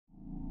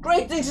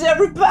Greetings,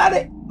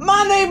 everybody!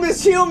 My name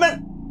is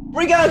Human!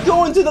 We're gonna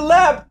go into the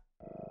lab!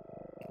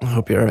 I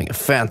hope you're having a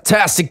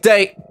fantastic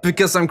day,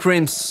 because I'm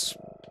Crims.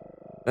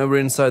 And we're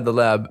inside the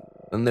lab,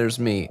 and there's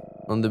me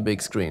on the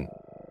big screen.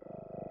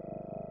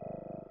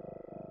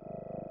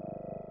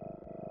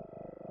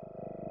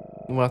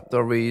 What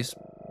are we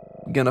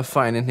gonna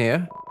find in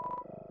here?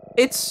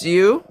 It's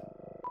you!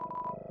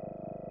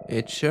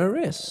 It sure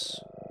is.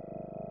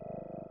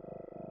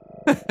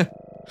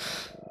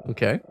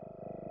 Okay.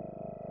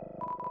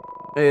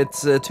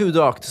 It's too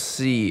dark to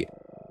see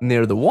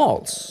near the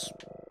walls.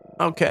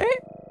 Okay.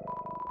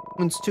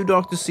 It's too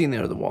dark to see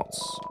near the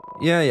walls.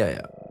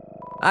 Yeah.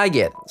 I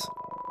get it.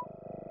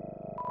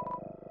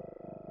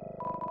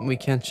 We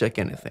can't check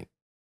anything.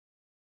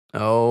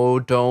 Oh,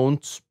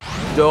 don't.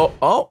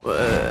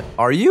 Oh,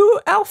 are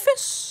you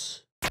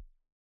Alphys?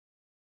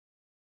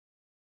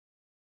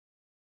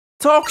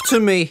 Talk to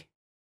me.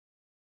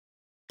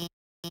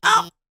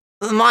 Oh,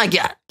 my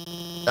God.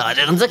 I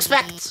didn't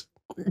expect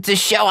to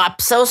show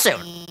up so soon.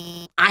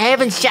 I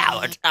haven't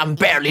showered, I'm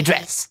barely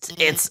dressed,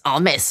 it's all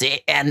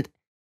messy, and...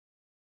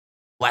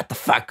 What the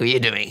fuck are you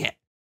doing here?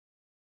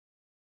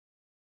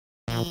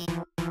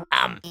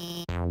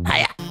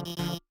 Hiya.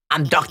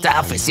 I'm Dr.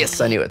 Alphys,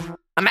 yes, I knew it.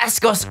 I'm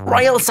Asgard's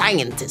royal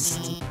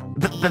scientist.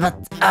 But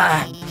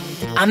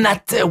I'm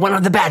not one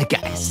of the bad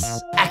guys.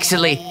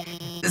 Actually,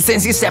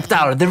 since you stepped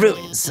out of the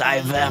ruins,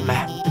 I've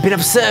been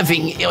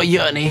observing your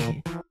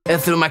journey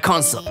through my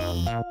console.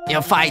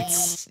 Your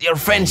fights, your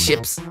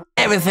friendships,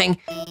 everything.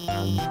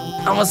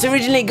 I was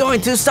originally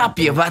going to stop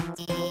you, but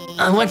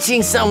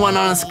watching someone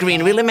on a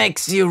screen really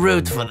makes you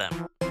root for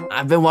them.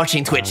 I've been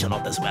watching Twitch a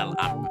lot as well.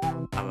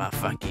 I'm a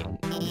fucking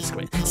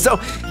disgrace. So,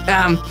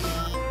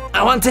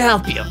 I want to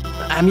help you.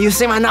 I'm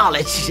using my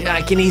knowledge.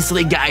 I can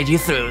easily guide you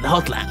through the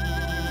hotline.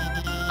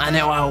 I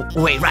know our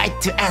way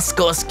right to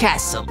Asgard's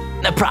castle.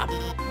 No problem.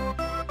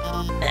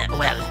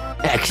 Well,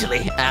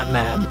 actually,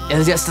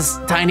 it's just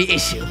a tiny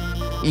issue.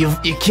 You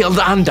killed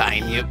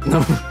Undyne.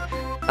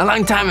 A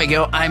long time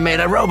ago, I made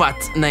a robot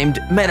named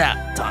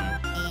Mettatonn.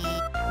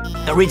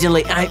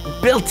 Originally, I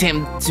built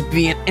him to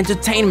be an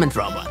entertainment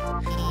robot.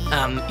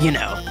 You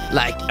know,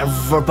 like a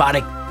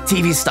robotic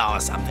TV star or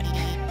something.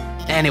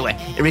 Anyway,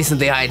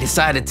 recently I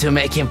decided to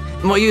make him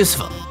more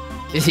useful.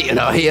 You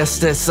know,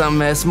 just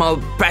some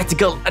small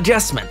practical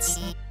adjustments.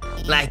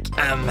 Like,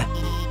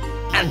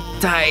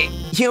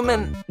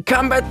 anti-human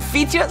combat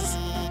features?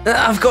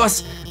 Of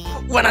course,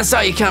 when I saw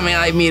you coming,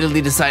 I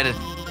immediately decided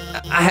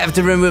I have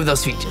to remove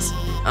those features.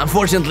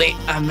 Unfortunately,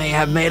 I may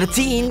have made a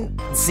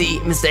teensy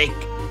mistake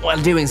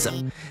while doing so.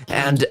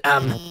 And,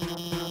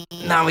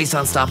 now he's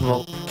an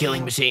unstoppable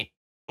killing machine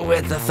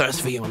with a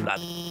thirst for human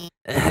blood.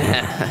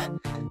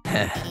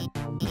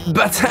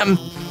 But,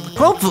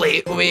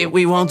 hopefully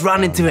we won't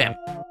run into him.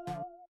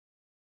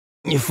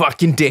 You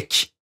fucking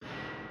dick.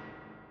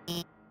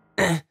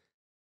 Did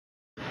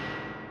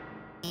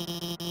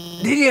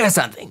you hear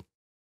something?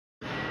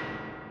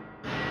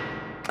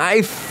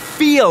 I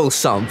feel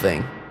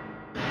something.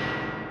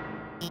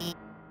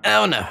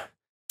 Oh no.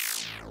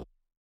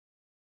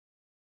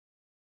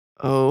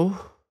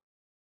 Oh.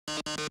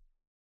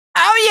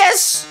 Oh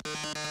yes!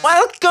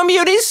 Welcome,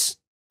 beauties!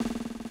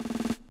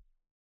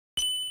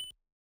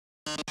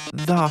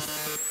 The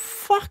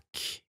fuck?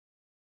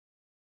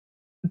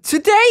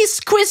 Today's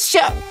quiz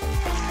show!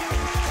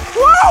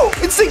 Whoa!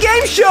 It's a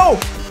game show!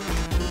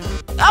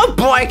 Oh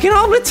boy, I can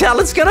already tell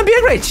it's gonna be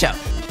a great show.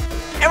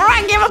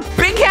 Everyone give a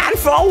big hand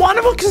for our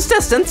wonderful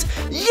contestant,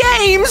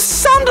 James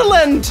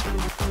Sunderland!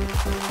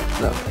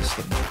 No, just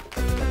kidding.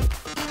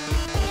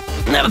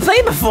 Never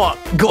played before,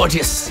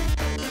 gorgeous.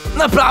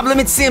 No problem,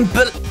 it's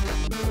simple.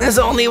 There's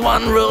only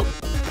one rule.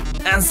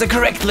 Answer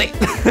correctly.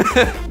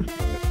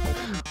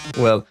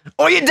 Well,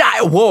 or you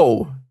die.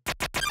 Whoa.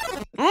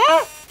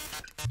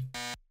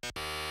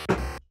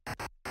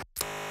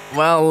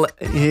 Well,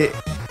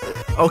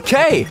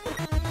 okay.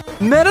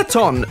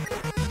 Mettatonn,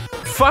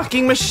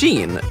 fucking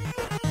machine.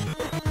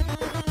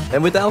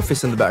 And with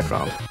Alphys in the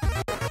background.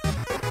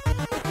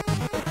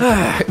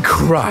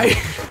 Cry.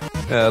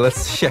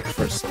 Let's check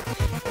first.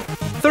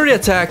 30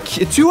 attack,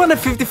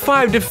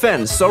 255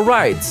 defense.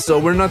 Alright, so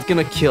we're not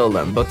gonna kill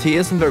them, but he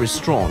isn't very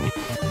strong.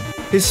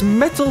 His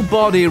metal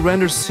body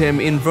renders him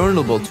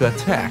invulnerable to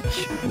attack.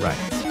 Right.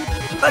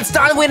 Let's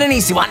start with an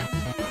easy one.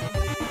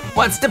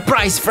 What's the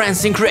price for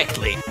answering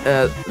correctly?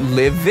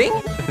 Living?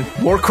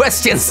 More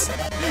questions.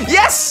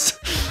 Yes!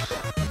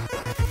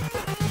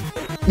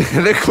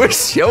 The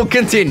quiz show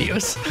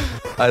continues.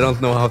 I don't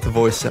know how to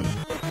voice him.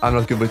 I'm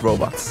not good with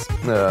robots.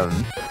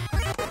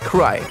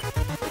 Cry.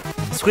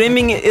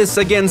 Screaming is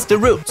against the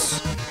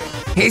roots.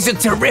 Here's a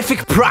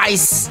terrific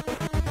prize.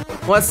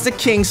 What's the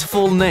king's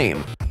full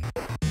name?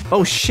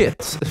 Oh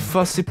shit,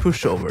 Fuzzy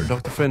Pushover,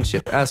 Dr.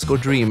 Friendship,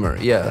 Asgard Dreamer.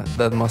 Yeah,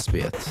 that must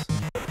be it.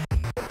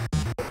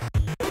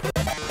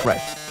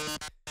 Right.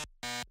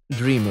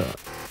 Dreamer.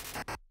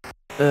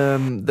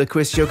 The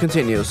quiz show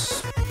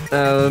continues.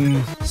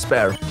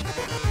 Spare.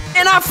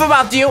 Enough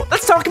about you,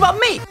 let's talk about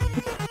me.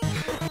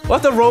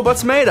 What are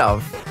robots made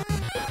of?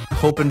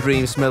 Hope and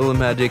Dreams, Metal and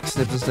Magic,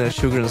 Snips and Snares,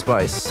 Sugar and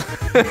Spice.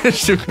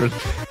 Sugar.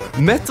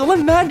 Metal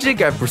and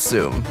Magic, I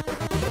presume.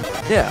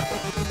 Yeah.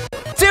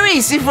 Too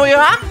easy for you,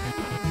 huh?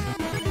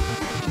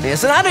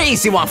 Here's another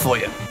easy one for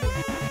you.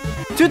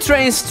 2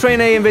 trains,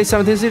 train A and B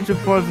 17 to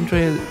part from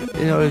train,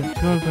 you know,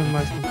 200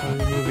 miles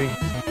moving.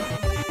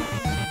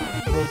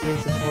 Both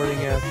trains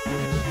supporting at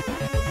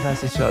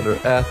pass each other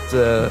at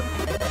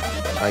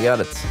I got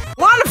it.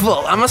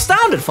 Wonderful! I'm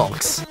astounded,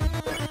 folks.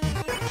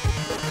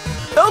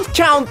 Don't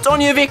count on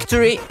your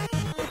victory.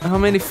 How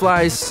many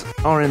flies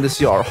are in this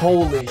jar?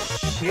 Holy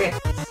shit.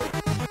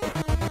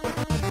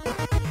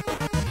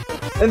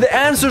 And the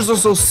answers are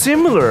so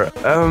similar.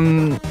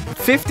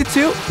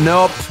 52?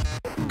 Nope.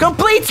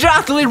 Completely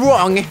utterly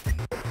wrong.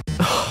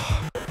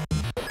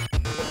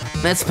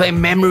 Let's play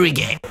memory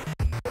game.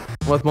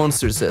 What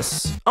monster is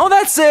this? Oh,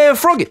 that's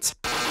Frogget.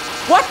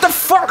 What the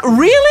fuck?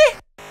 Really?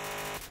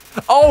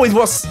 Oh, it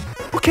was...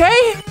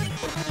 Okay.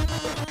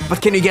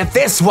 But can you get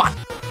this one?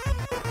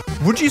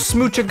 Would you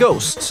smooch a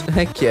ghost?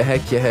 Heck yeah,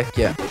 heck yeah, heck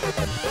yeah.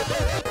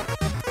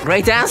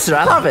 Great answer,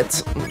 I love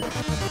it.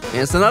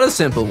 Here's another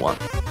simple one.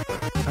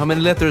 How many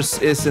letters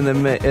is in the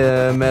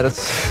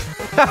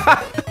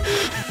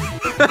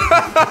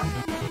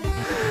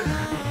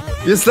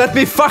Just let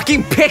me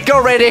fucking pick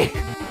already!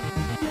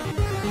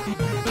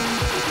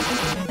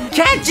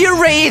 Can't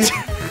you read?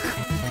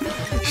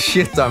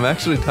 Shit, I'm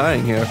actually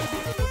tying here.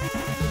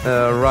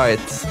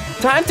 Right.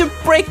 Time to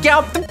break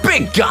out the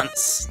big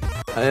guns!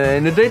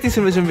 In the dating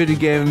simulation video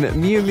game,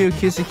 Mew Mew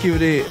Kissy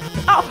Cutie.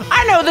 Oh,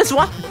 I know this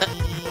one!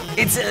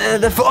 It's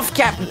the 4th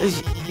cap.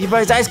 He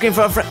buys ice cream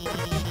for a friend.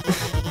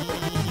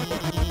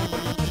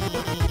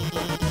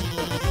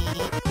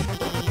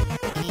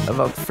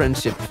 About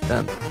friendship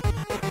then.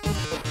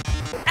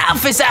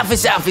 Alphys,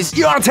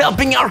 you aren't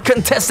helping our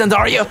contestant,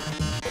 are you?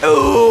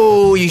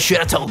 Oh, you should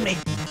have told me.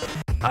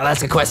 I'll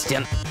ask a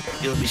question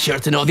you'll be sure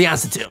to know the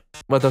answer to.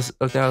 What does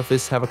the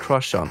Alphys have a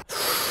crush on?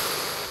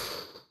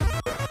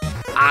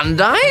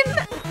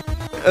 Undyne?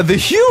 The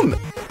human?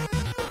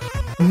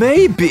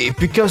 Maybe,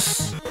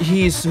 because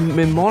he's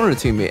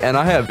monitoring me and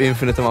I have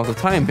infinite amount of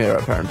time here,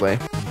 apparently.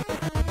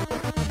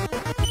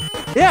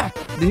 Yeah,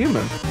 the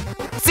human.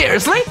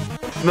 Seriously?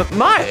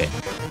 My?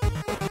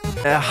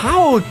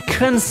 How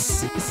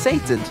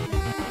conceited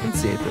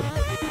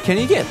can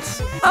you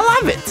get? I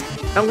love it.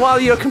 And while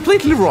you're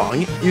completely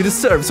wrong, you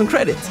deserve some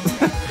credit.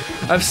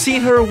 I've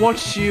seen her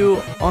watch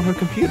you on her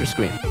computer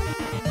screen.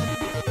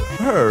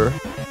 Her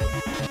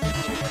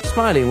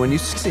smiling when you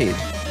succeed.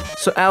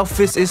 So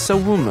Alphys is a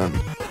woman.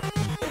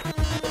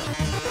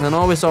 And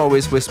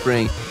always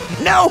whispering,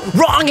 no,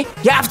 wrong!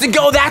 You have to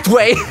go that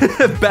way!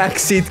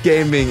 Backseat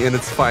gaming in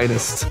its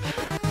finest.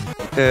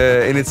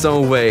 In its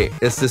own way,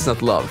 is this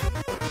not love?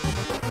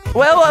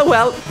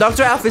 Well,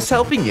 Dr. Alphys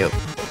helping you.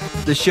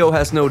 The show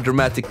has no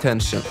dramatic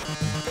tension.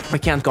 I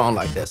can't go on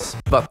like this.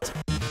 But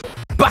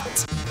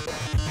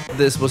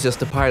this was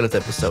just a pilot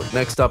episode.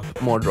 Next up,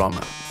 more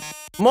drama.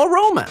 More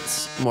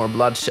romance. More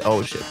bloodshed.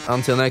 Oh shit.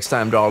 Until next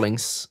time,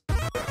 darlings.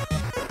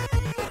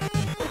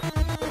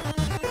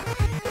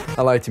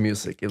 I liked the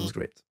music. It was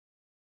great.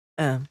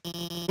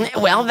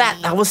 Well,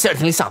 that was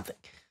certainly something.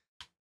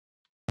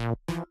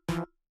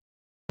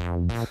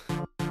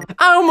 I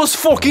almost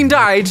fucking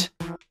died.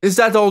 Is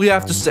that all you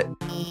have to say?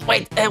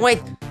 Wait. Let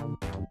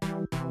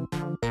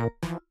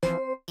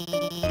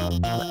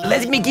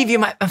me give you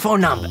my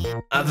phone number.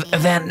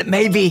 Then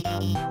maybe,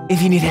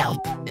 if you need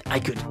help, I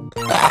could.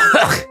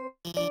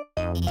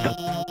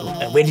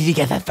 Where did you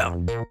get that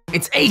phone?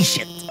 It's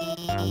ancient.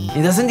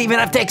 It doesn't even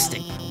have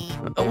texting.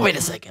 Wait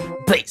a second,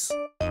 please.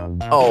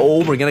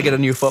 Oh, we're gonna get a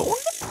new phone?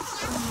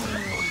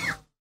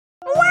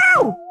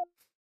 Wow!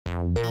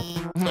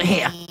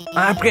 Here,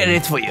 I upgraded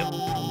it for you.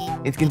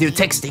 It can do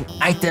texting,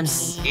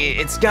 items,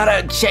 it's got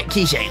a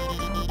keychain.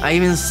 I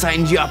even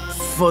signed you up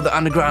for the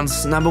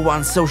Underground's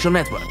 #1 social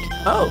network.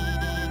 Oh.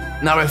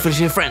 Now we're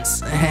officially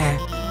friends.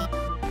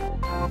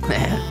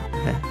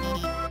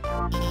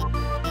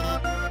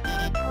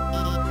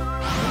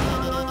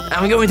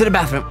 I'm going to the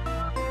bathroom.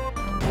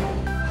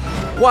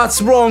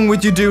 What's wrong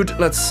with you, dude?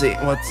 Let's see,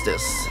 what's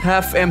this?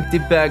 Half empty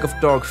bag of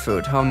dog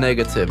food. How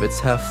negative, it's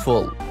half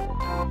full.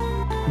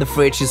 The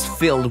fridge is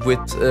filled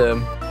with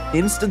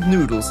instant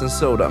noodles and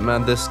soda.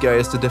 Man, this guy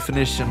is the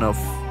definition of,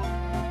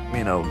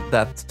 you know,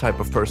 that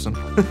type of person.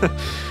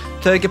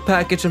 Take a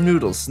package of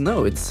noodles.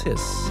 No, it's his.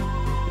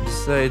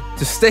 Say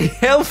to stay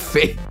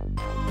healthy.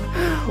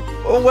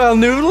 Oh, well,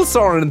 noodles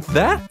aren't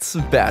that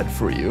bad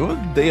for you.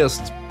 They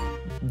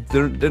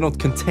don't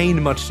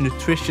contain much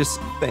nutritious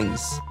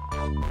things.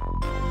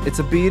 It's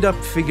a beat-up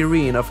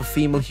figurine of a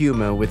female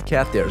human with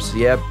cat ears.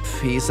 Yep,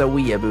 he's a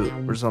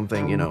weeaboo or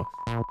something, you know.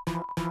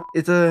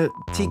 It's a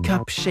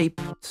teacup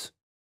shaped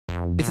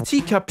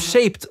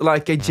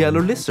like a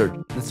yellow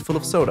lizard that's full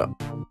of soda.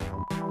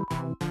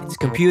 It's a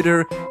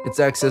computer, it's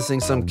accessing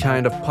some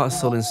kind of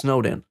puzzle in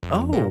Snowden.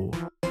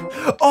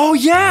 Oh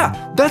yeah!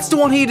 That's the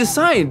one he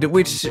designed,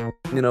 which,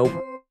 you know,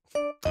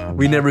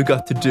 we never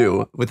got to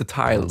do with the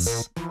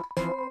tiles.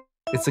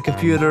 It's a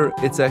computer,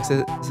 it's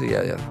access...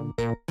 Yeah.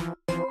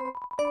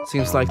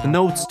 Seems like the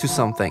notes to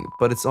something,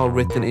 but it's all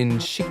written in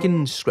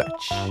chicken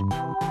scratch.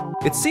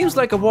 It seems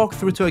like a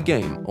walkthrough to a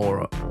game,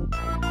 or a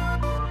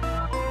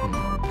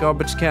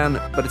garbage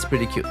can, but it's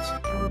pretty cute.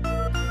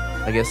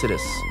 I guess it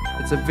is.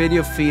 It's a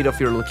video feed of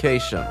your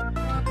location.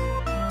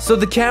 So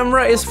the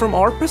camera is from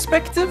our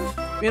perspective?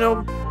 You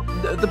know,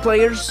 the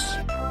players?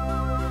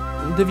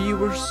 The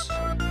viewers?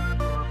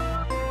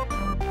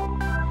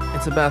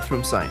 It's a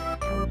bathroom sign.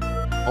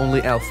 Only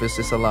Elvis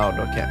is allowed,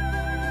 okay.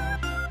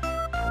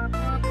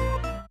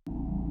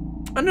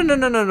 Oh,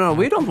 no,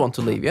 we don't want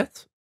to leave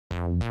yet.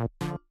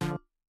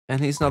 And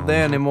he's not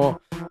there anymore.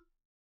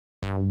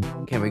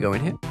 Can we go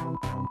in here?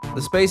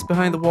 The space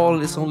behind the wall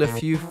is only a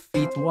few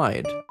feet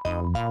wide.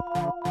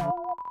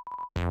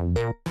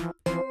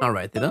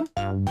 Alright then.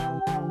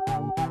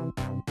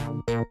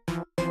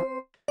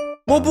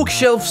 More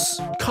bookshelves,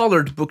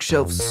 colored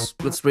bookshelves.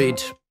 Let's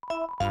read.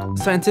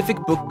 Scientific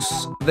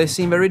books, they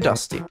seem very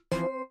dusty.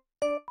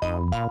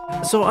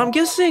 So I'm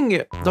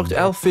guessing Dr.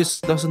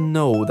 Elvis doesn't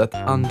know that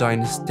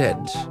Undyne is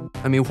dead.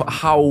 I mean,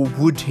 how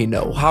would he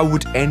know? How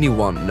would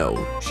anyone know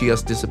she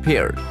has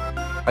disappeared?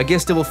 I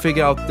guess they will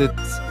figure out that,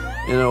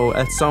 you know,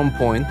 at some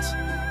point.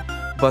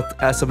 But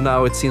as of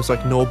now, it seems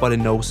like nobody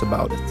knows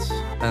about it.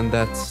 And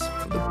that's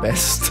for the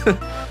best.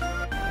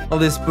 All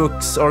these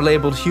books are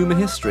labeled human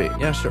history.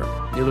 Yeah, sure.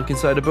 You look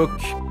inside a book.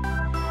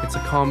 It's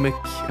a comic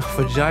of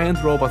a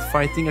giant robot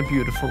fighting a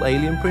beautiful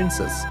alien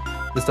princess.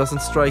 This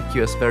doesn't strike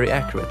you as very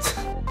accurate.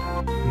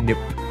 Nope.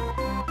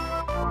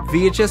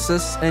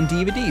 VHSs and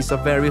DVDs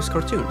of various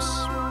cartoons.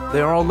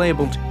 They are all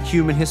labeled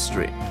human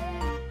history.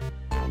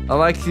 I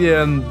like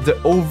the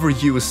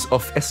overuse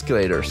of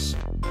escalators.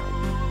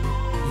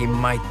 He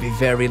might be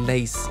very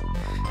lazy.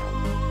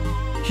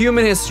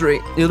 Human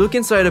history. You look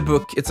inside a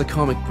book, it's a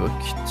comic book.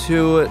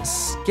 Two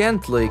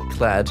scantily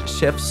clad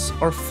chefs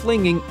are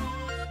flinging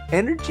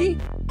energy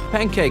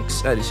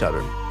pancakes at each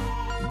other.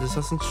 This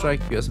doesn't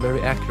strike you as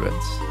very accurate.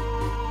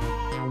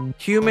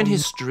 Human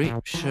history,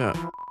 sure.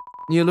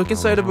 You look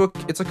inside a book,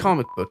 it's a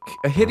comic book.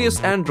 A hideous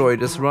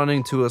android is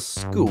running to a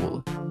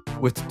school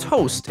with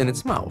toast in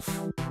its mouth.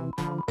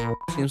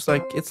 Seems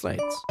like it's late.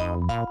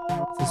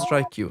 Doesn't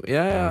strike you.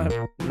 Yeah,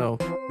 no.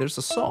 There's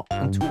a saw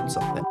and tools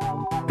up there.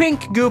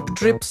 Pink goop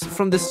drips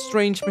from this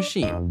strange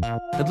machine.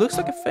 It looks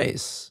like a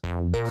face.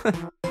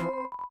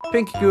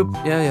 Pink goop,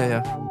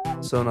 yeah.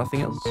 So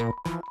nothing else.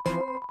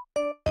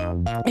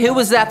 Who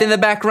was that in the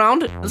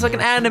background? It's like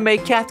an anime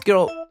cat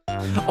girl.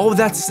 Oh,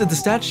 that's the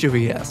statue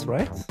he has,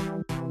 right?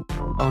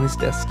 On his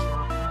desk.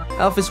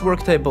 Alfie's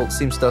work table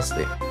seems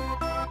dusty.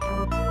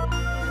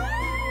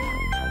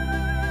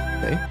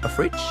 Okay, a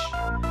fridge.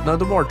 Now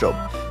the wardrobe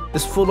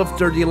is full of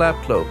dirty lab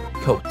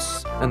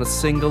coats and a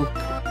single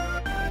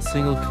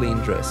clean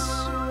dress.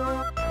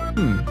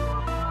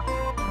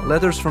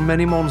 Letters from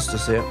many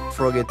monsters here.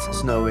 Frogget,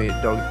 Snowy,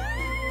 Dog.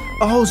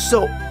 Oh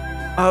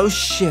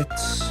shit.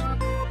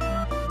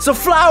 So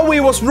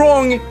Flowey was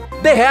wrong.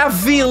 They have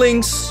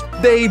feelings.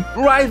 They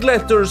write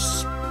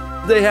letters.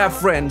 They have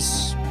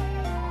friends.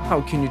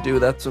 How can you do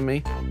that to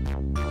me?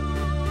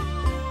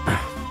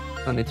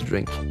 I need to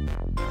drink.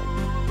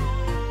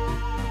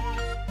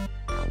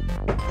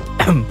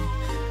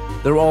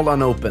 They're all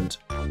unopened.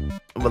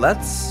 Well,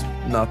 that's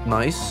not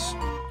nice.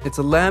 It's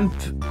a lamp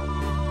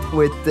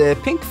with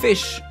pink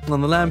fish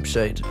on the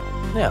lampshade.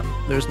 Yeah,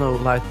 there's no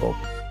light bulb.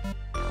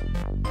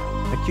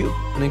 A cube.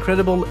 An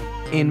incredible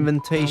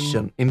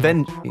invention.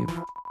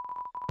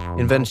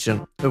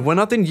 When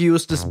not in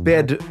use, this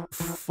bed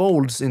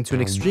folds into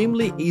an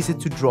extremely easy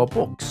to draw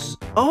box.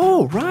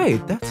 Oh,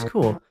 right, that's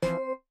cool.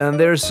 And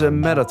there's a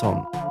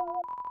Mettatonn.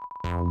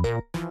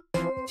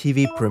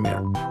 TV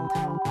Premiere.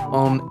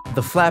 On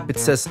the flap it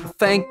says,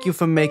 "Thank you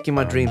for making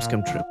my dreams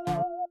come true."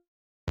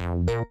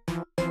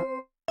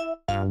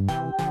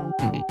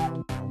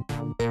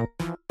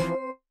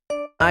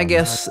 I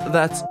guess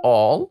that's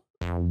all.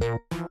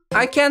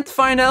 I can't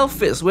find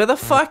Elvis. Where the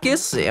fuck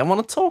is he? I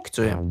want to talk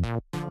to him.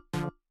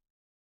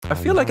 I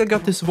feel like I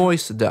got his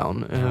voice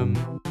down.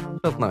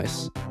 Felt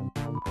nice.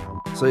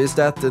 So is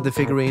that the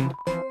figurine?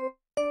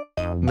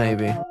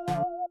 Maybe.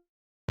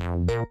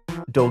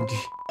 Dog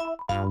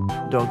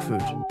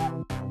food.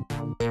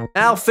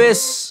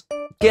 Elvis!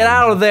 Get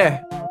out of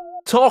there!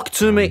 Talk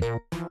to me!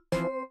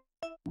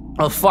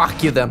 Oh,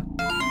 fuck you then.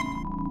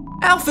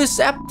 Elvis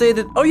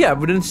updated. Oh yeah,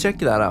 we didn't check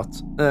that out.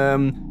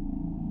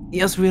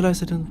 Just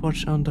realized I didn't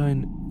watch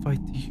Undyne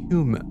fight the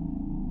human.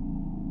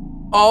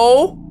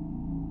 Oh?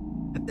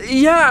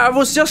 Yeah, I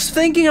was just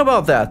thinking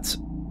about that.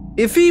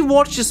 If he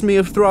watches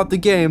me throughout the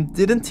game,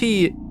 didn't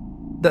he...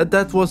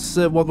 That was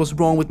what was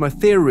wrong with my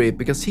theory,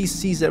 because he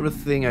sees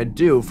everything I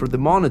do for the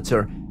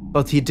monitor,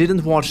 but he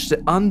didn't watch the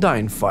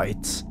Undyne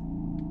fight.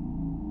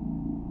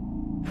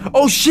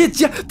 Oh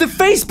shit, yeah, the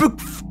Facebook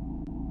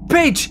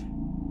page!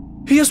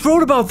 He just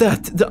wrote about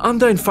that, the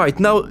Undyne fight.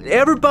 Now,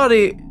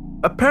 everybody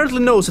apparently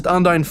knows that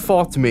Undyne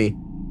fought me.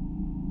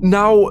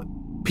 Now,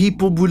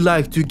 people would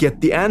like to get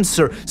the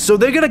answer, so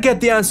they're gonna get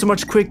the answer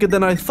much quicker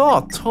than I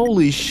thought.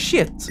 Holy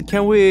shit,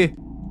 can we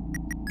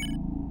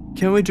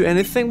do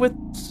anything with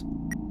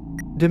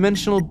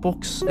Dimensional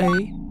Box A?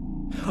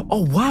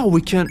 Oh wow,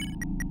 we can.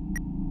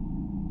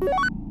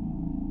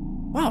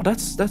 Wow,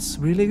 that's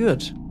really good.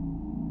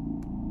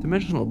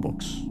 Dimensional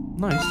box,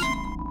 nice.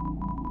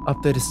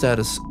 Updated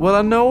status. Well,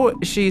 I know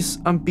she's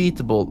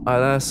unbeatable.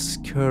 I'll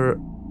ask her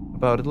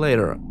about it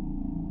later.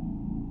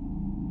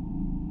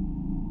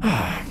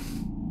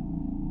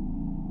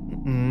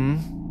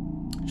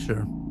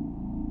 Sure.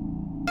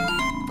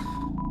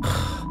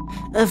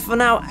 For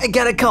now, I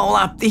gotta call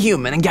up the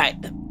human and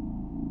guide them.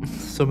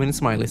 So many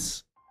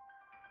smileys.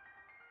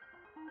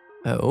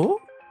 Oh?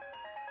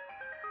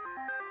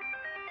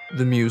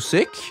 The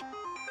music?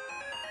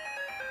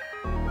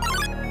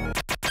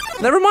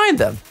 Never mind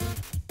then.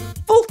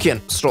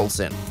 Vulcan strolls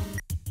in.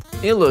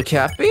 You look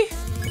happy?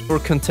 Or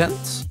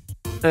content?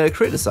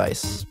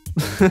 Criticize.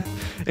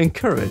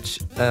 Encourage.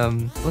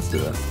 Let's do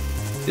that.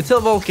 You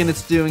tell Vulcan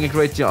it's doing a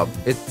great job.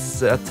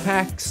 Its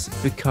attacks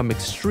become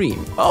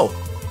extreme. Oh!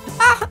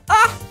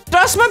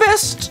 That's my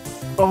best!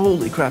 Oh,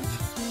 holy crap.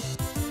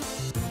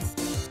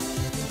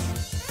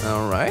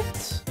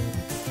 Alright.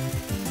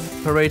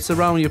 Parades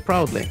around you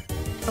proudly.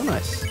 Oh,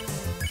 nice.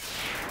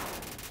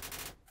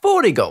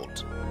 40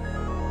 gold.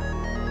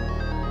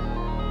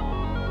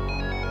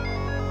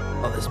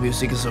 Oh, this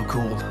music is so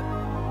cool.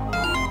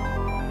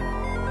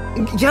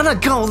 Gonna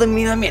call them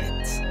in a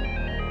minute.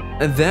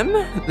 Them?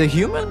 The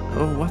human?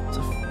 Oh, what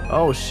the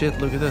oh shit,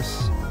 look at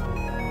this.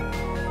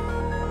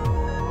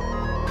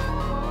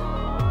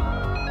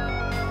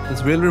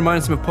 This really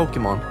reminds me of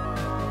Pokemon.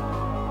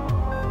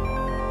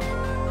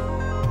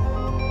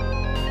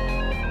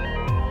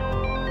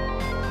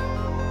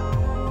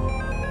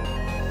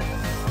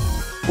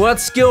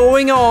 What's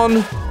going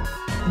on?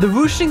 The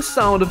whooshing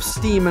sound of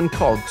steam and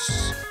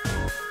cogs.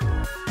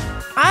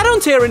 I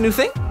don't hear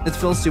anything. It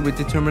fills you with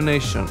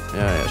determination.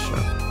 Yeah, sure.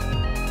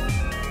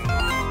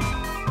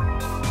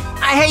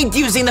 I hate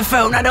using the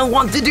phone. I don't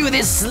want to do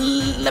this,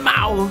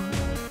 Lemao.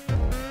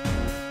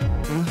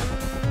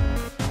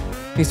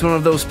 He's one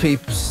of those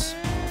peeps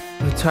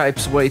who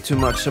types way too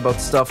much about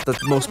stuff that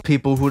most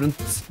people wouldn't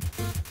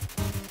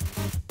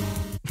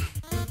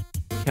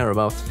care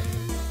about.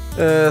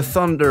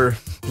 Thunder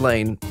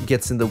plane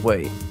gets in the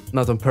way,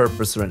 not on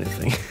purpose or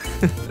anything.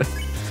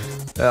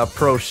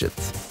 Approach it.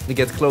 You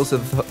get close to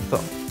the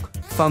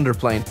thunder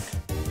plane,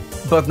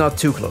 but not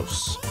too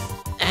close.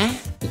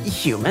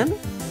 Human?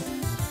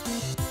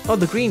 Oh,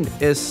 the green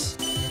is...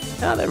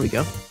 Ah, there we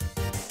go.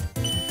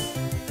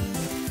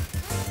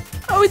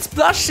 Oh, it's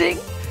blushing!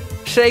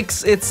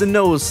 Shakes its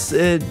nose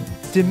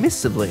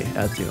dismissively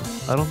at you.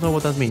 I don't know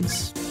what that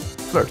means.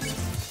 Flirt.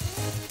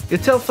 You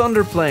tell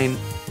Thunderplane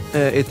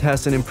it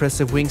has an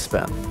impressive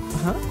wingspan.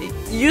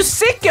 You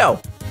sicko!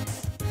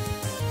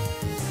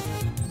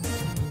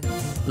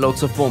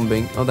 Loads of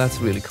bombing. Oh, that's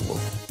really cool.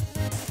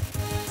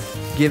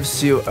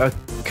 Gives you a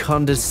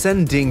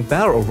condescending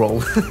barrel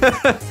roll.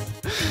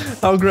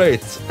 How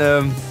great.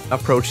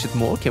 Approach it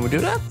more. Can we do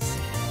that?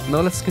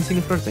 No, let's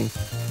continue flirting.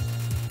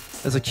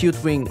 There's a cute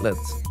winglet.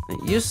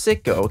 You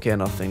sicko. Okay,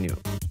 nothing new.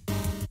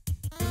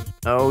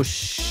 Oh,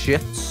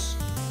 shit.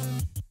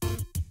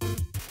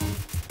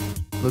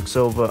 Looks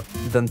over,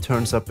 then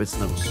turns up its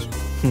nose.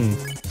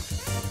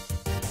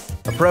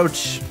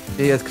 Approach.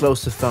 You get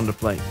close to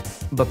Thunderplane,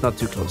 but not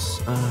too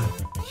close.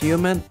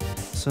 Human,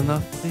 so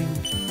nothing.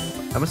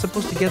 Am I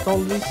supposed to get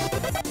all of these?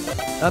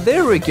 Ah,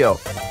 there we go.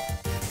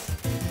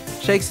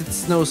 Shakes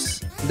its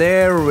nose.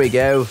 There we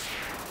go.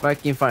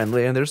 Back in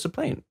finally, and there's the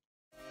plane.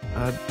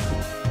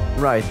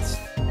 Right.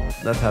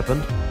 That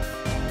happened.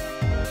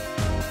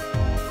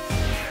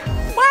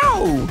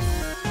 Wow!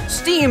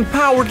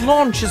 Steam-powered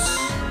launches.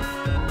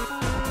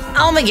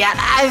 Oh my god,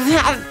 I've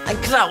had a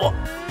claw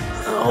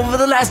over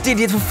the last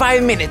idiot for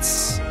 5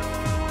 minutes.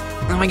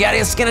 Oh my god,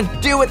 he's gonna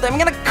do it. I'm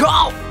gonna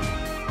call.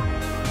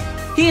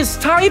 He is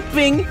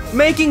typing,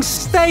 making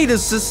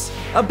statuses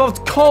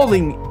about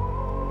calling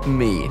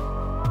me.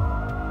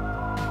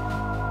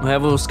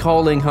 Whoever was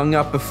calling hung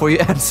up before you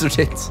answered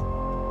it.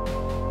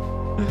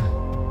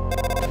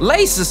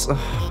 Laces.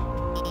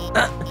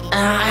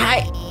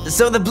 Hi.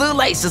 So the blue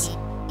laces.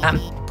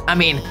 I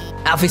mean,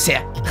 Alfie's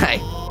here. Hi.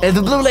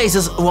 The blue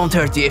laces won't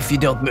hurt you if you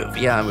don't move.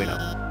 Yeah, we know.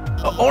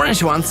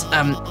 Orange ones,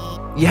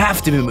 you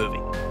have to be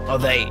moving, or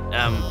they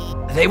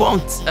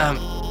won't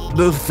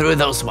move through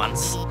those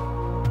ones.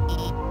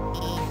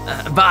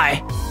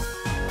 Bye.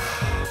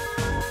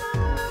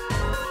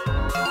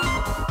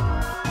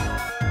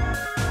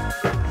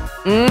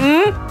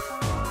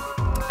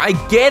 I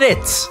get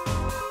it.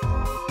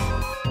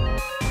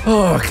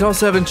 Oh,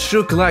 Klaus haven't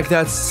shook like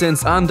that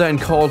since Undyne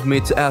called me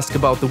to ask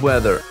about the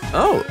weather.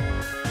 Oh,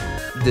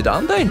 did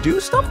Undyne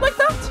do stuff like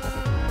that?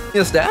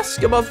 Just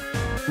ask about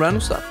random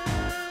stuff.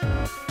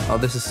 Oh,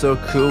 this is so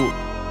cool.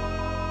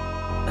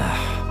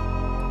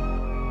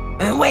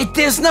 Wait,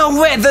 there's no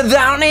weather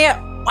down here.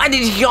 Why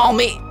did you call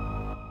me?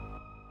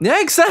 Yeah,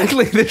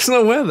 exactly. There's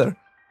no weather.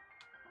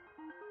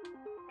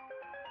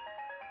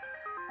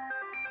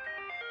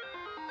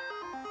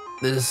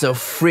 This is so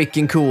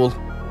freaking cool.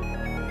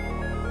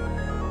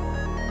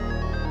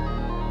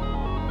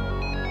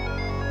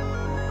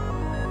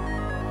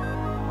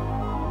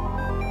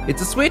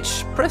 It's a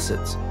switch, press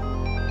it.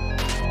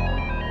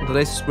 The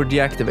lasers were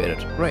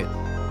deactivated, right.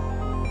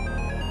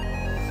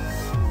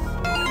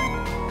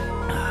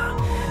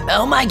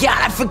 Oh my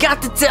god, I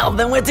forgot to tell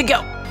them where to go.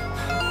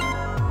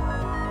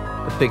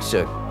 A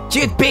picture.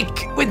 Cute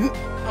pic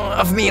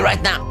of me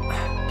right now.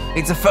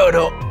 It's a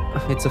photo.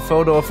 It's a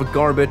photo of a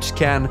garbage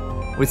can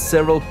with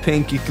several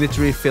pink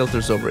glittery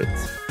filters over it.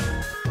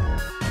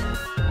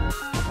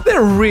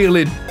 They're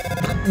really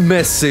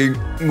messing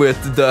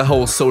with the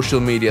whole social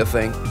media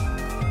thing.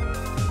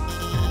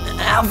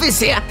 Alfie's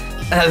here.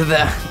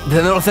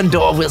 The northern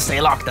door will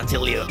stay locked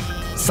until you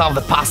solve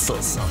the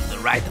puzzles on the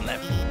right and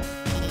left.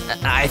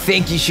 I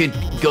think you should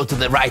go to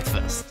the right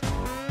first.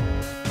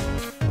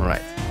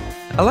 Right.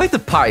 I like the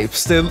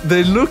pipes.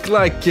 They look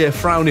like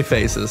frowny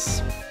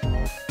faces.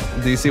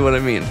 Do you see what I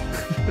mean?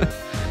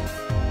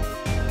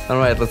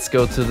 Alright, let's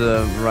go to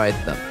the right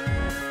then.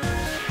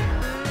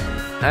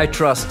 I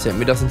trust him.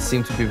 He doesn't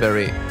seem to be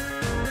very,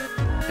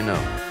 you know,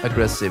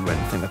 aggressive or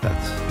anything like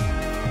that.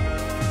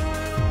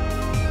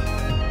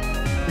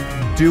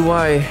 Do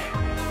I...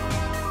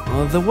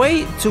 the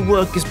way to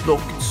work is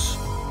blocked,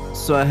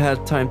 so I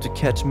had time to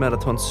catch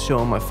Mettaton's show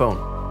on my phone.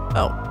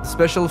 Oh, the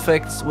special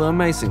effects were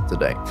amazing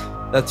today.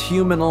 That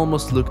human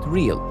almost looked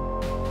real.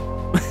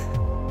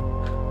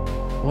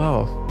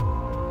 Wow.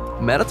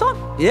 Mettatonn?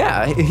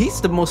 Yeah,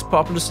 he's the most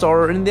popular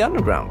star in the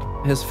underground.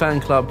 His fan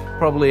club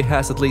probably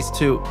has at least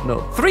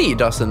 3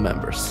 dozen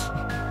members.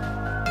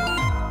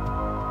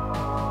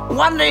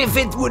 Wonder if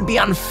it would be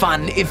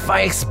unfun if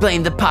I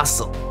explained the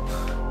puzzle.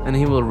 And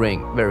he will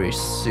ring very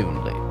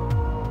soonly.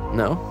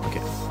 No?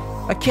 Okay.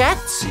 A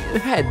cat's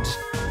head.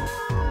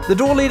 The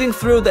door leading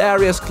through the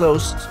area is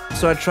closed,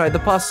 so I tried the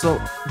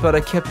puzzle, but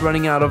I kept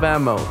running out of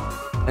ammo,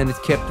 and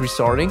it kept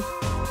restarting.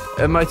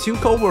 My 2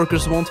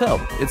 co-workers won't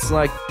help. It's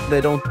like they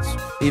don't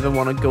even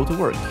want to go to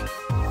work.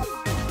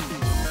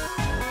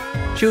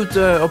 Shoot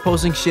the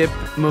opposing ship,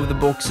 move the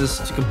boxes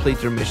to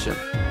complete your mission.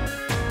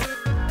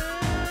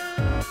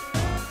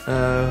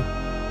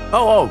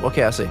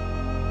 Okay, I see.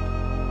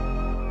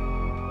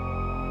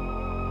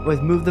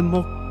 Wait, move the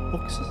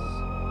boxes?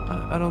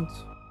 I don't...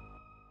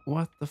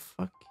 What the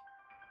fuck?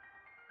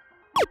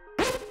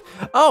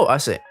 Oh, I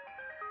see.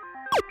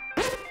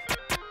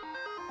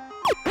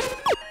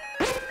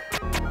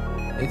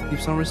 It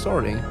keeps on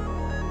restarting.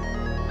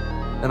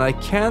 And I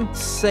can't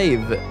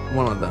save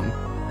one of them.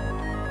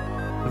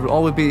 There will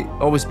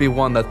always be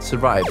one that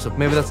survives, so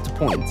maybe that's the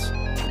point.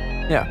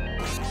 Yeah,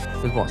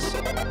 it was.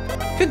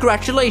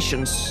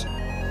 Congratulations!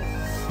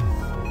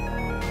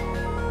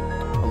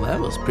 Well, that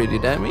was pretty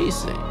damn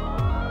easy.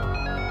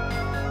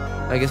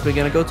 I guess we're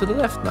gonna go to the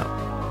left now.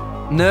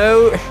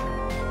 No!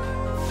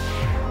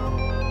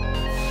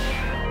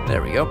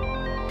 There we go.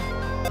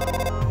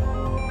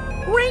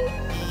 Ring!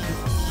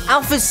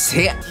 Alpha's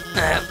here.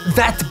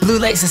 That blue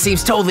laser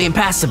seems totally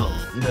impassable.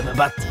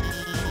 But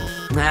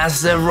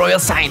as a royal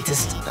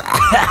scientist, I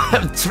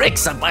have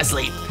tricks up my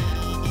sleeve.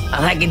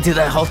 I'll hack into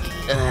the Hulk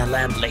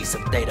land laser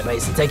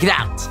database and take it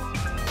out.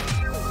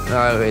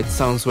 It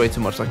sounds way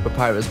too much like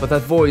Papyrus, but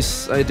that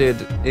voice I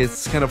did,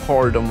 it's kind of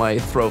hard on my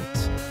throat.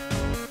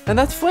 And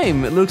that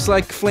flame, it looks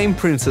like Flame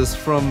Princess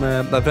from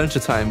Adventure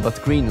Time,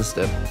 but green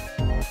instead.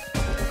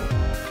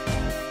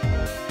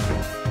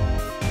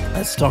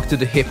 Let's talk to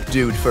the hip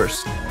dude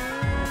first.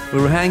 We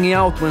were hanging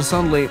out when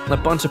suddenly a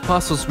bunch of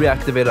puzzles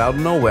reactivated out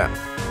of nowhere.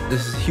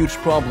 This is a huge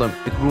problem,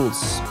 it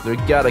rules. They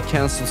gotta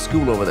cancel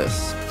school over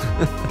this.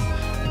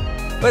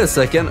 Wait a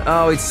second,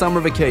 oh, it's summer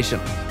vacation.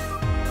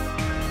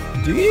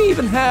 Do you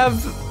even have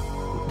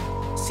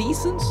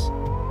seasons?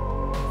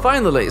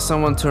 Finally,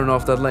 someone turned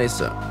off that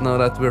laser. Now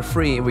that we're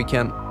free, we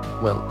can...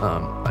 Well,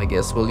 I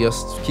guess we'll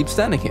just keep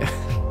standing here.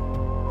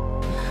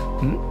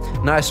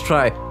 Nice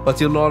try,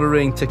 but your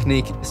laddering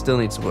technique still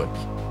needs work.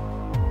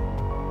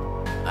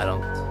 I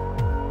don't...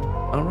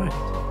 Alright.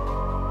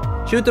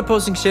 Shoot the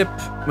opposing ship,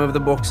 move the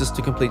boxes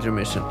to complete your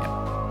mission.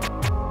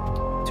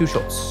 Yeah. 2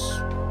 shots.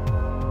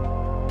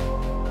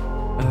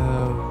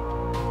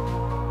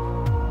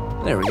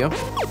 There we go.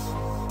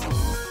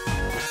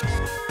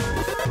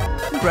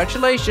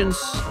 Congratulations!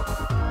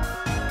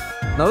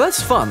 Now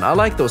that's fun, I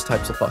like those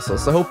types of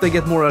puzzles. I hope they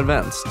get more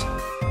advanced.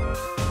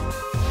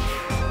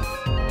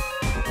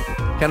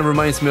 Kind of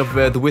reminds me of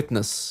The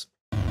Witness.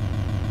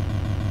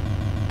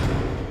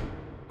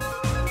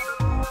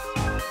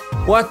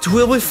 What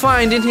will we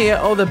find in here?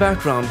 Oh, the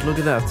background, look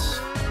at that.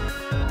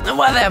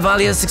 Whatever, I'll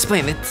just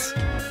explain it.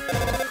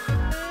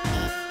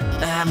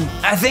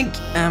 I think,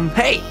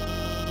 hey,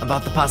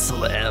 about the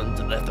puzzle and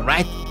the left and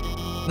right.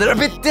 They're a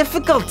bit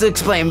difficult to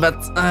explain, but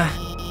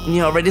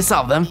you already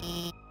solved them.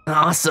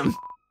 Awesome.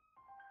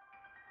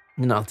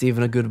 Not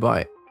even a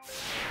goodbye.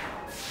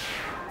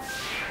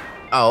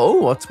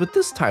 Oh, what's with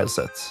this tile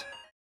set?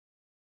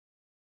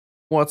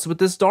 What's with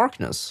this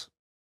darkness?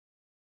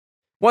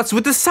 What's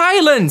with the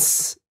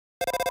silence?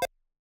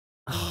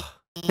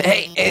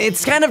 Hey,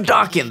 it's kind of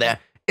dark in there,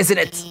 isn't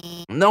it?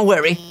 Don't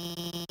worry.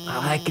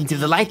 I'll hack into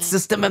the light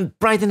system and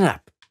brighten it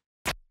up.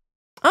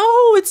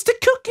 Oh, it's the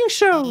cooking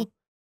show.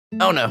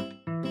 Oh no.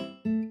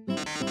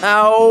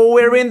 Oh,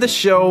 we're in the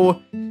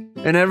show,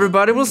 and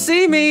everybody will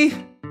see me.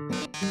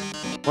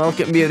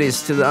 Welcome,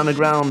 beauties, to the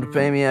underground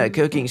premiere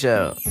cooking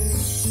show.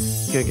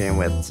 Cooking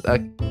with a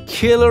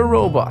killer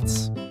robot.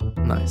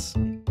 Nice.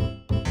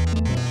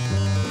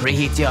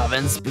 Preheat the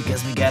ovens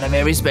because we got a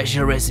very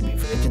special recipe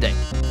for you today.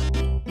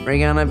 We're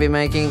gonna be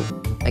making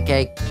a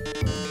cake.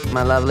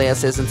 My lovely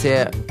assistant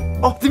here.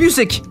 Oh, the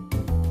music!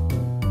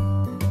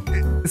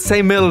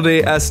 Same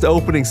melody as the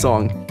opening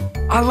song.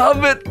 I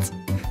love it!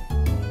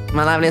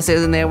 My lovely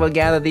assistant here will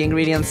gather the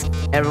ingredients.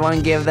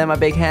 Everyone give them a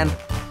big hand.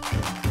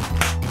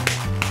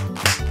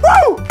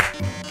 Woo!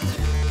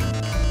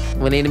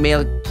 We need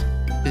milk,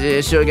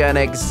 sugar and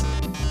eggs.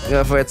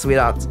 Go for it,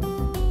 sweetheart.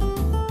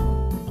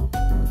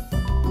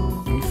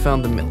 You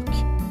found the milk.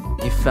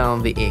 You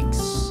found the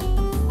eggs.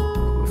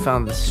 We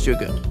found the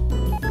sugar.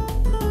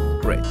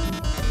 Great.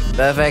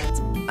 Perfect.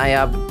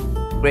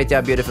 Great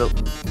job, beautiful.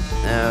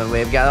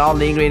 We've got all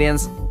the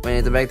ingredients. We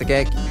need to bake the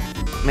cake.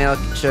 Milk,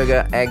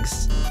 sugar,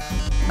 eggs.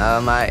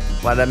 Oh my,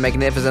 what a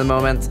magnificent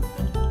moment.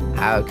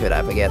 How could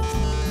I forget?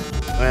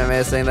 We're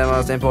missing the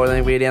most important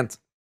ingredient.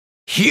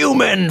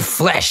 Human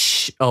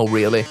flesh! Oh,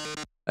 really?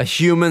 A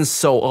human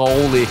soul.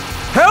 Holy.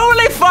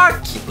 Holy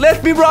fuck!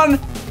 Let me run!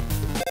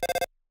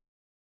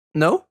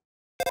 No?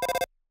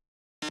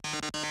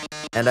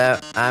 And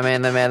I'm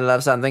in the middle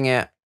of something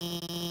here.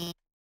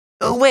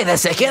 Oh, wait a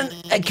second.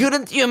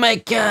 Couldn't you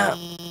make a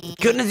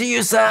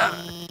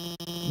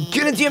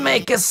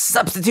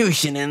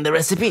substitution in the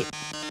recipe?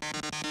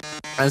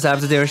 A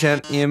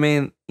substitution? You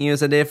mean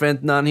use a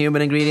different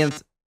non-human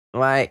ingredient?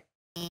 Why?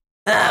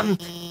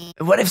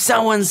 What if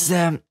someone's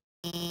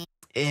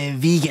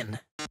vegan?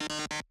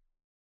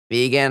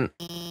 Vegan?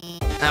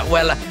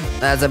 Well,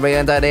 That's a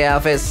brilliant idea,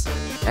 Alphys.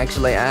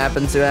 Actually, I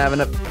happen to have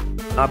an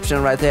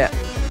option right here.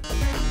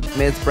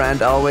 Myth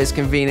brand always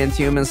convenient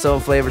human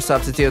soul flavor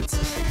substitute.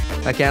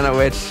 A can of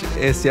which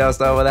is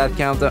just over that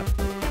counter.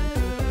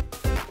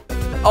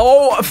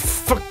 Oh,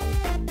 fuck.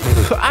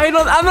 I'm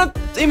not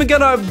even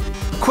gonna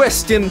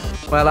question.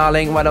 Well,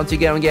 darling, why don't you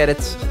go and get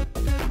it?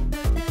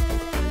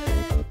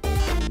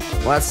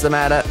 What's the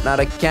matter?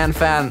 Not a can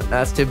fan.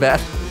 That's too bad.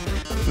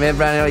 Myth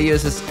brand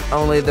uses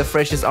only the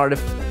freshest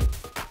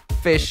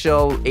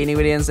artificial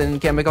ingredients and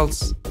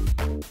chemicals.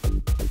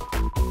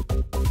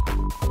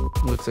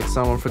 Looks like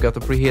someone forgot to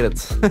preheat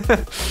it.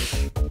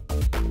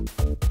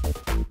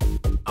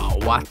 Oh,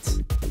 what?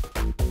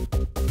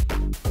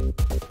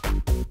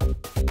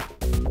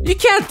 You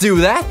can't do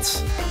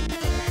that!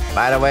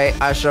 By the way,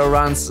 our show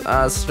runs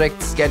a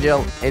strict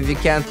schedule. If you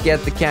can't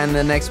get the can in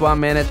the next 1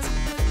 minute,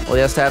 we'll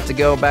just have to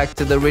go back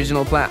to the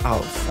original plan.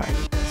 Oh, fuck.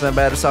 So I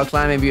better start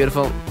climbing,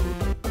 beautiful.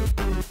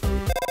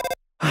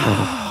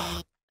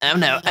 Oh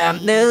no,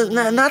 there's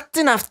not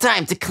enough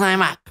time to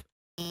climb up.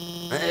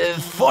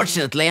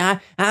 Fortunately, I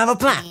have a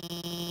plan.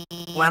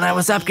 When I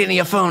was upgrading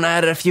your phone, I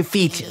added a few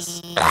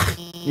features.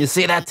 You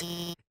see that?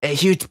 A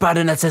huge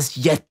button that says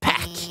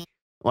jetpack.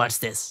 Watch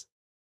this.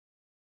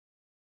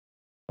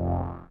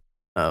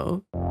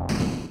 Oh.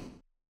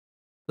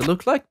 They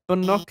look like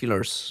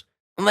binoculars.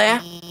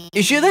 There.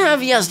 You should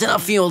have just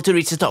enough fuel to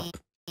reach the top.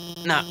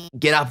 Now,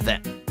 get up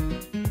there.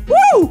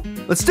 Woo!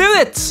 Let's do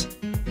it!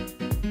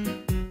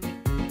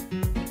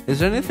 Is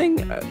there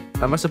anything?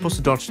 Am I supposed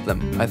to dodge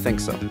them? I think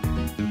so.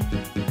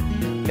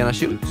 Can I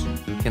shoot?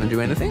 Can I do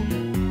anything?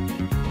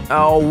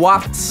 Oh,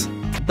 what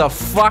the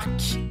fuck?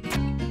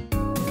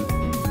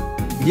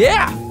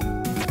 Yeah!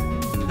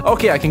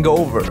 Okay, I can go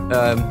over.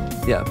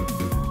 Yeah,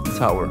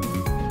 tower.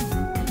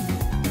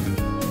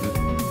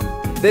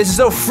 This is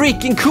so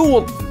freaking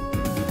cool!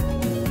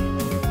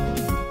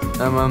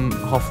 I'm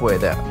halfway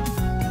there.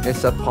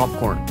 It's that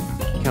popcorn.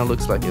 Kinda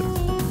looks like it.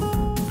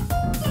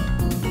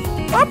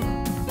 Up!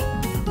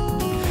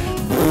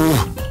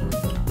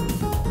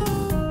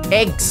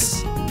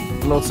 Eggs!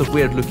 Lots of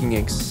weird looking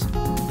eggs.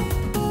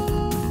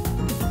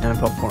 And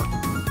popcorn.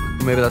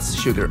 Maybe that's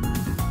sugar.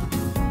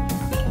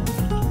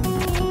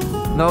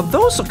 Now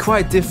those are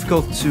quite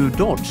difficult to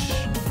dodge.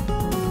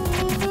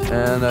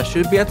 And I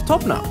should be at the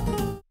top now.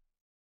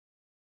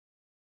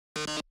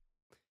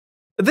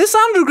 This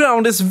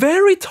underground is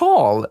very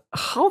tall.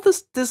 How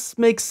does this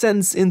make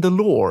sense in the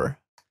lore?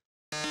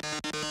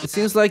 It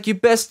seems like you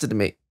bested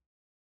me.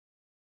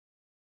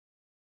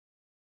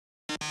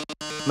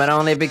 But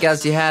only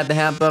because you had the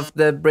help of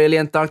the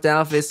brilliant Dr.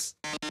 Alphys.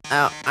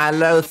 I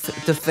loathe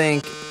to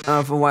think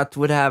of what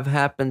would have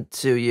happened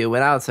to you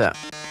without her.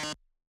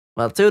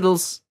 Well,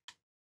 toodles.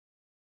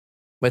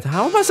 Wait,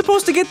 how am I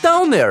supposed to get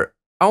down there?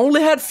 I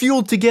only had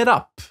fuel to get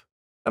up.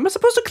 Am I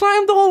supposed to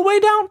climb the whole way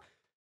down?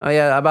 Oh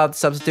yeah, about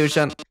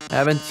substitution.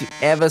 Haven't you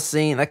ever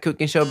seen a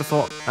cooking show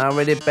before? I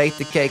already baked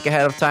the cake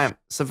ahead of time,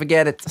 so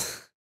forget it.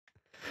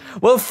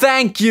 Well,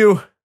 thank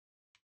you!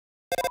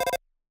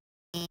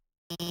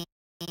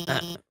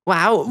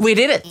 Wow, we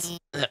did it!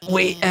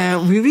 We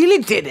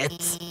really did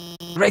it!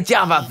 Great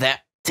job out there,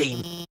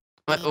 team.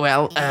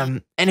 Well,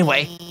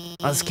 anyway,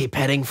 let's keep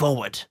heading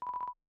forward.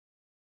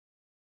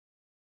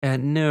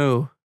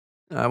 No.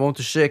 I want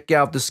to check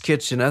out this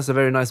kitchen. It has a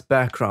very nice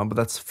background, but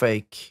that's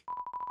fake.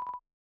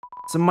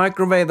 It's a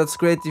microwave that's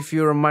great if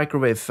you're a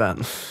microwave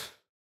fan.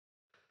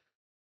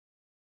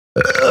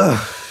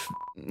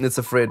 It's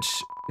a fridge.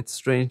 It's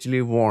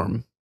strangely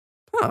warm.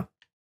 Huh.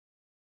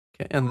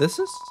 Okay, and this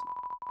is?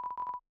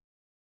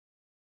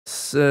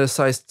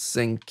 Sized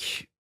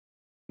sink.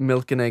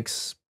 Milk and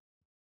eggs.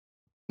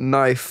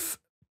 Knife.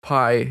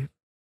 Pie.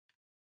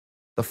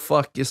 The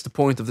fuck is the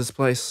point of this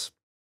place?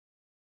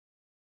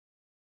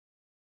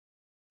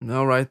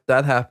 Alright,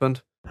 that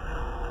happened.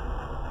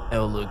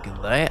 Oh, look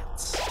at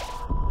that.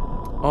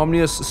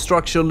 Ominous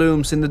structure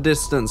looms in the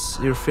distance.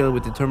 You're filled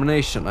with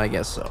determination, I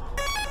guess so.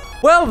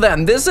 Well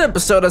then, this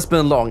episode has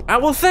been long. I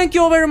will thank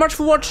you all very much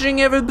for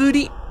watching,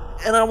 everybody.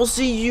 And I will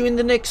see you in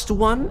the next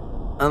one.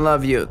 I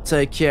love you.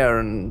 Take care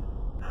and...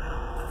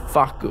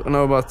 fuck.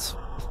 No, but...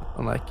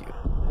 I like you.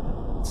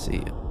 See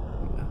you.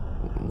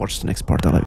 Watch the next part. I love you.